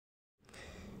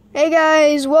Hey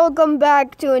guys, welcome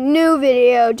back to a new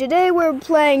video. Today we're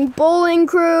playing Bowling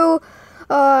Crew.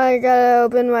 I gotta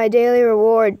open my daily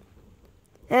reward.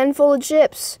 Handful of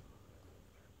chips.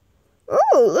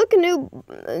 Oh, look,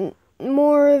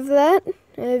 more of that.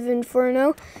 I have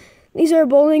Inferno. These are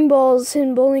bowling balls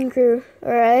in Bowling Crew.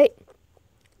 Alright.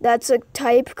 That's a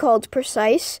type called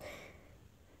Precise.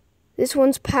 This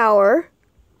one's Power.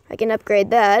 I can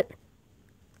upgrade that.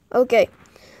 Okay,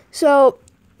 so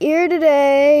here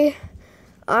today,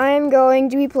 I'm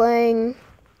going to be playing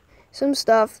some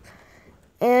stuff,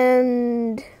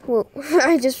 and, well,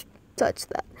 I just touched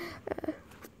that.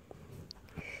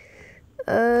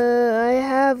 I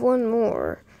have one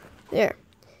more. There.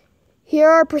 Here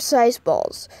are Precise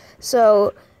balls.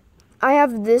 So, I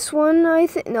have this one, I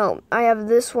have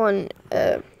this one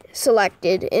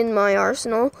selected in my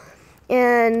arsenal,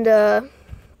 and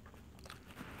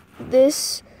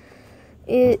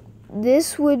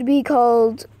this would be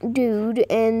called Dude,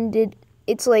 and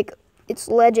it's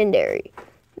legendary.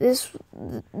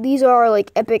 These are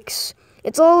like epics.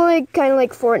 It's all like kind of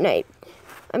like Fortnite.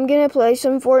 I'm gonna play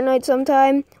some Fortnite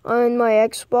sometime on my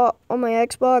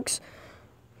Xbox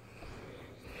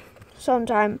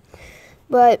sometime.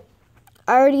 But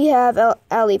I already have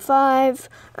Alley 5.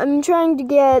 I'm trying to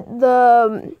get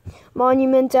the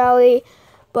Monument Alley,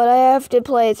 but I have to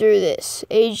play through this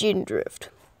Asian Drift.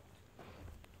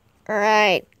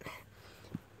 Alright.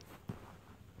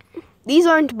 These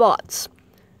aren't bots.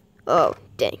 Oh,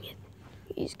 dang it.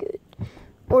 He's good.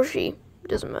 Or she.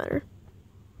 Doesn't matter.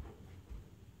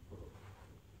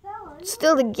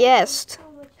 Still the guest.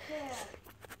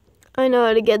 I know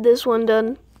how to get this one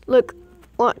done. Look.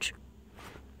 Watch.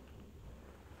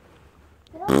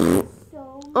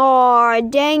 Oh,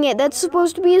 dang it. That's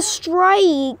supposed to be a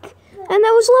strike. And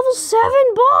that was level 7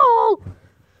 ball.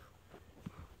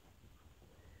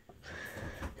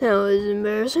 That was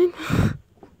embarrassing.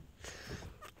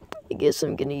 I guess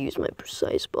I'm gonna use my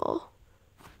Precise ball.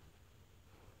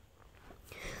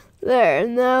 There,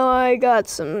 now I got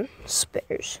some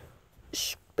spares.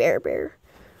 Spare bear.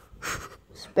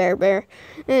 Spare bear.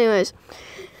 Anyways.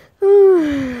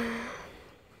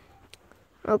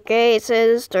 Okay, it's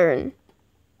his turn.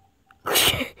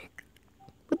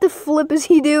 What the flip is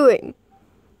he doing?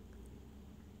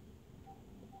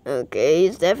 Okay,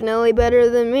 he's definitely better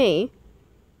than me.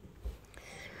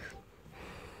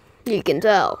 You can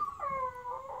tell.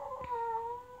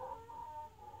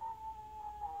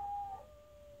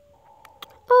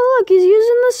 Oh, look, he's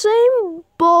using the same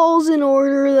balls in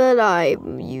order that I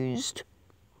used.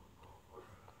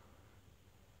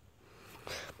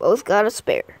 Both got a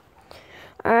spare.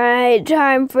 Alright,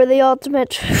 time for the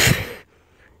ultimate.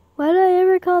 Why did I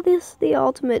ever call this the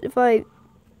ultimate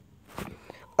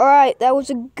Alright, that was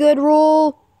a good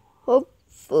roll.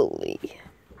 Hopefully.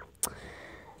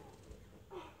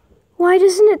 Why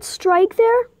doesn't it strike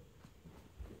there?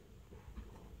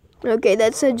 Okay,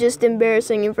 that's just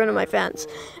embarrassing in front of my fans.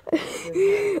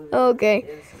 Okay.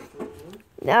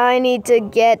 Now I need to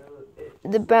get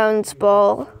the bounce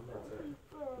ball.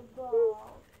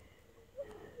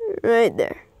 Right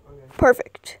there.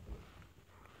 Perfect.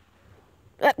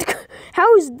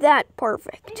 How is that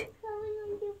perfect?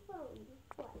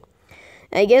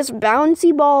 I guess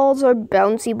bouncy balls are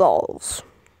bouncy balls.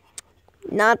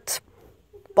 Not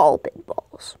ball pit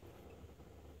balls.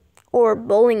 Or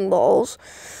bowling balls.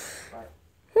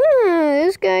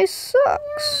 This guy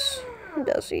sucks.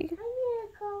 Does he?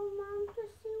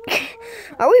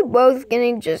 Are we both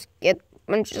gonna just get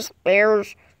a bunch of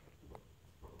spares?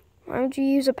 Why would you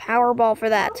use a power ball for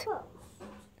that?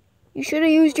 You should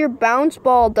have used your bounce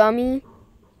ball, dummy.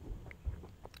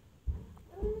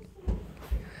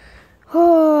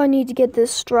 Oh, I need to get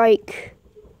this strike.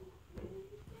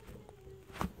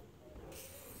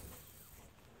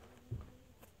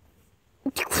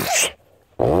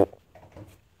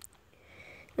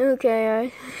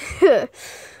 Okay,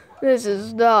 this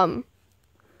is dumb.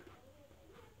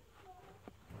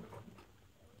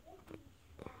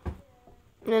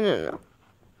 No.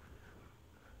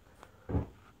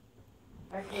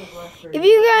 If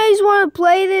you guys want to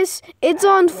play this, it's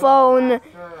on phone.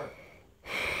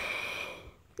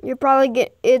 You're probably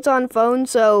it's on phone,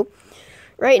 so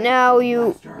right now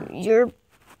you're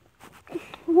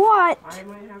what?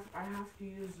 I have to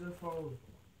use the phone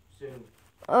soon.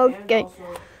 Okay.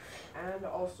 And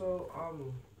also,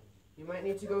 you might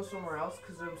need to go somewhere else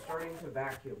because I'm starting to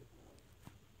vacuum.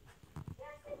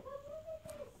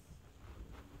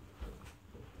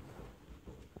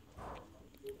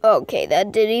 Okay,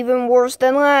 that did even worse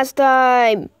than last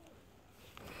time.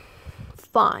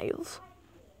 5.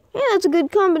 Yeah, that's a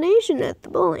good combination at the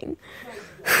bowling.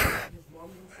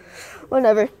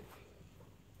 Whatever.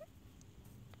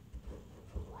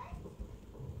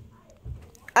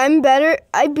 I'm better.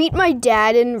 I beat my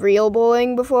dad in real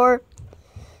bowling before.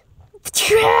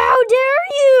 How dare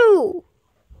you!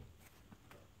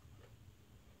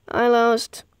 I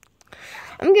lost.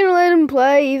 I'm gonna let him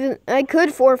play. Even I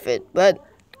could forfeit, but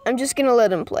I'm just gonna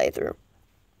let him play through.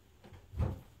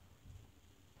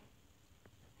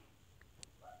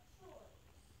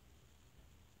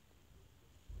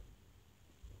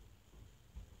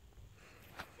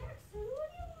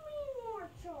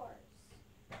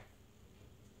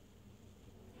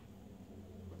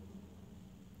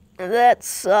 That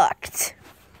sucked.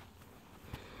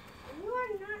 You are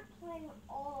not playing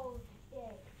all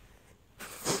day.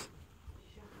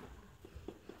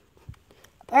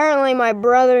 Apparently, my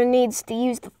brother needs to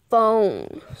use the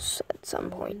phone at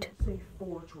some point. I didn't say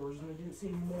 4 chores, and I didn't say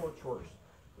more chores.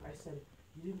 I said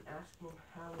you didn't ask me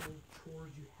how many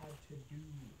chores you had to do.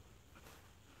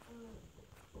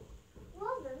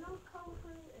 Well, then I'll call her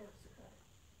and ask her.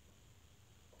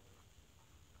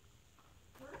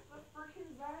 Where's the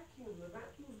freaking vacuum? The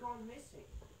vacuum's gone missing.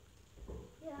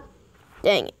 Yeah.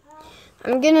 Dang it.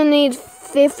 I'm gonna need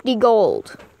 50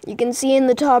 gold. You can see in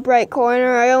the top right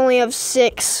corner, I only have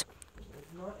 6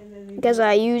 It's not in any. because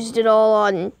I used it all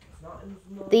on It's not in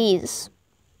these.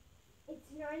 It's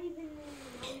not even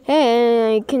in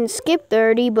Hey, I can skip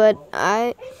 30, but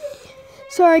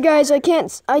sorry guys, I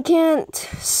can't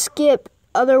skip,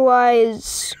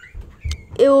 otherwise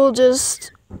it will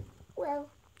just well.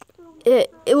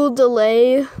 it will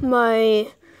delay my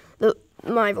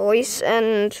voice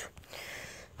and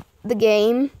the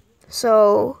game,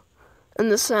 so,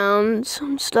 and the sounds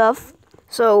and stuff,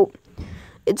 so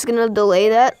it's gonna delay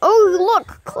that. Oh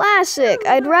look, classic.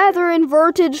 I'd rather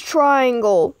inverted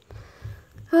triangle.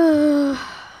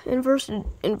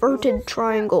 Inverted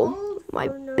triangle, my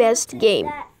best game.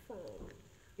 That phone.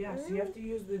 Yeah, so you have to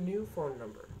use the new phone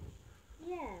number.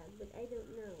 Yeah, but I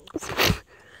don't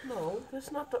know. No,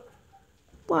 that's not the.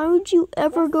 Why would you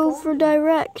ever go for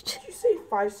direct? Did you say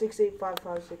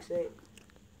 5685568?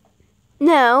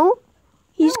 No,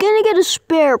 he's gonna get a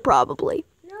spare probably.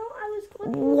 No, I was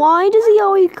clicking. Why does he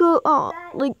always go? Oh,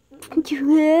 like, I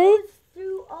was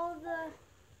through all the.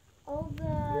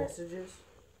 Messages?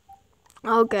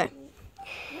 okay.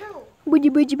 No,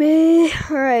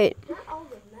 Alright, not all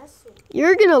the messages.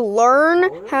 you're gonna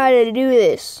learn how to do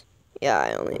this. Yeah,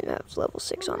 I only have level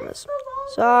 6 on this.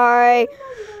 Sorry.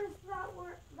 That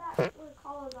were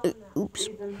called on that. Oops.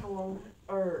 Ethan, how long,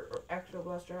 or Extra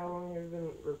Blaster, how long have you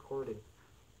been recording?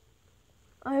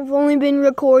 I've only been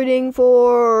recording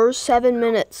for 7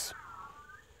 minutes.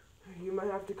 You might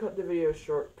have to cut the video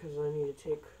short because I need to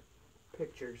take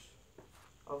pictures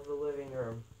of the living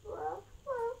room.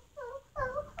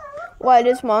 Why,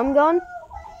 is mom gone?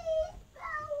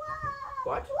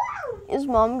 What? Is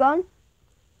mom gone?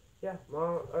 Yeah,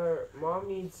 mom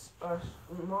needs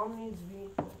me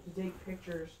to take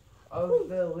pictures of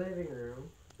the living room.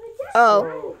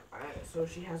 Oh. So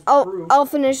she has proof. I'll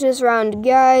finish this round,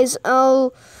 guys.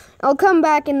 I'll come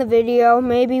back in the video.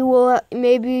 Maybe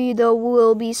there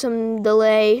will be some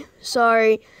delay.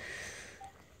 Sorry.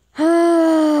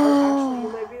 Actually, you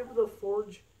might be able to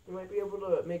forge. You might be able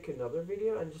to make another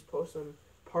video and just post them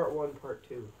part 1, part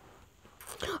 2.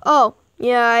 Oh,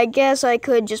 yeah. I guess I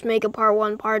could just make a part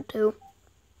 1, part 2.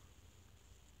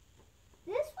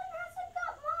 This one hasn't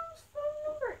got mom's phone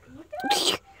number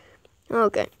either.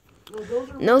 Okay. Those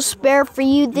are No spare for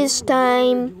you this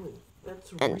time.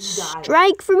 That's And redial.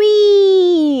 strike for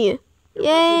me! They're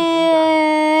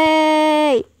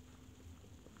Yay!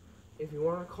 If you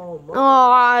want to call them up,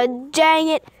 Aw, dang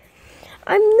it.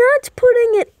 I'm not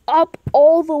putting it up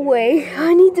all the way.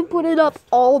 I need to put it up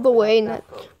all the way and then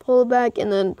pull it back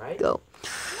and then go.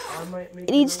 I might make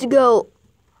It needs to another go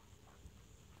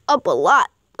up a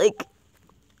lot. Like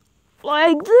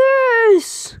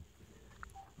this.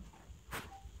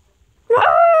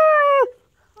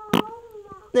 Ah!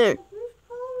 There. Who's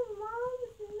calling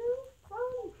mom's new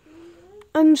phone, Peter?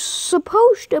 I'm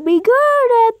supposed to be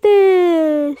good at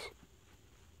this.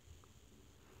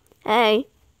 Hey,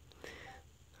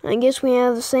 I guess we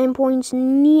have the same points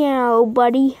now,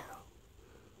 buddy.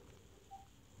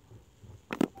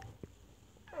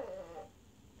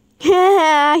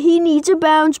 Yeah, he needs a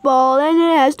bounce ball, and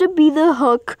it has to be the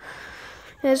hook.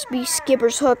 It has to be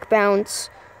Skipper's hook bounce.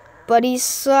 But he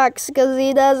sucks because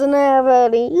he doesn't have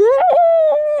any. Yeah.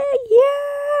 Oh,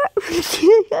 yeah.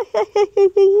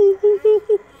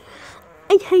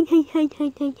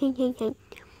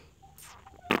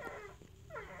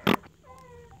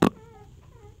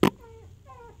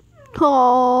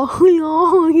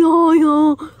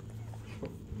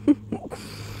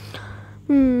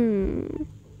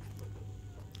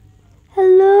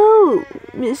 Hello,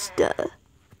 Mr.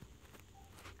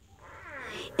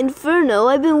 Inferno,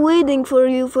 I've been waiting for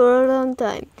you for a long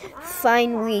time.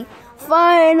 Finally.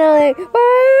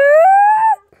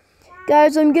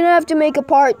 Guys, I'm gonna have to make a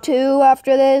part 2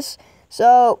 after this.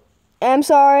 So, I'm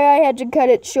sorry I had to cut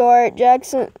it short.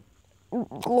 Jackson,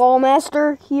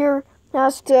 Lawmaster here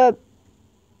has to...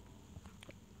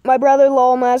 My brother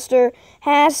Lawmaster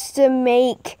has to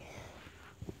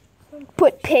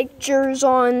put pictures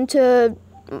onto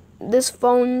this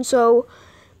phone so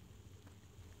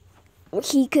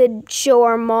he could show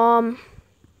our mom.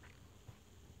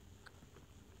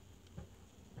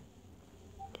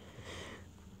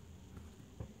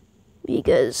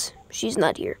 Because she's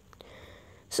not here.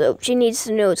 So she needs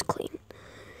to know it's clean.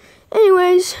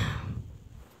 Anyways.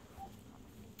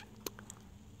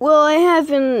 Well, I have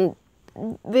been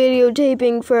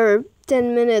videotaping for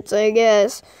 10 minutes, I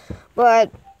guess.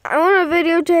 But I want to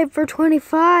videotape for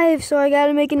 25, so I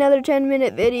gotta make another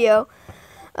 10-minute video.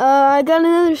 I got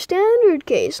another standard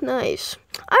case. Nice.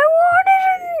 I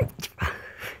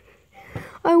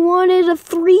wanted a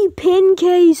 3-pin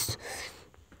case.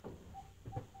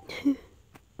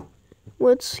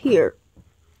 What's here?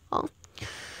 Oh.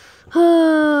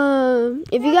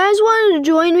 If you guys wanted to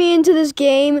join me into this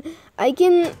game, I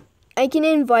can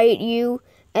invite you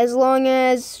as long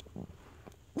as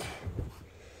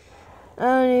I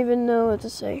don't even know what to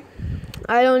say.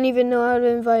 I don't even know how to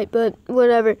invite, but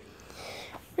whatever.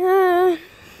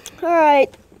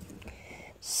 Alright.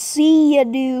 See ya,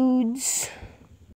 dudes.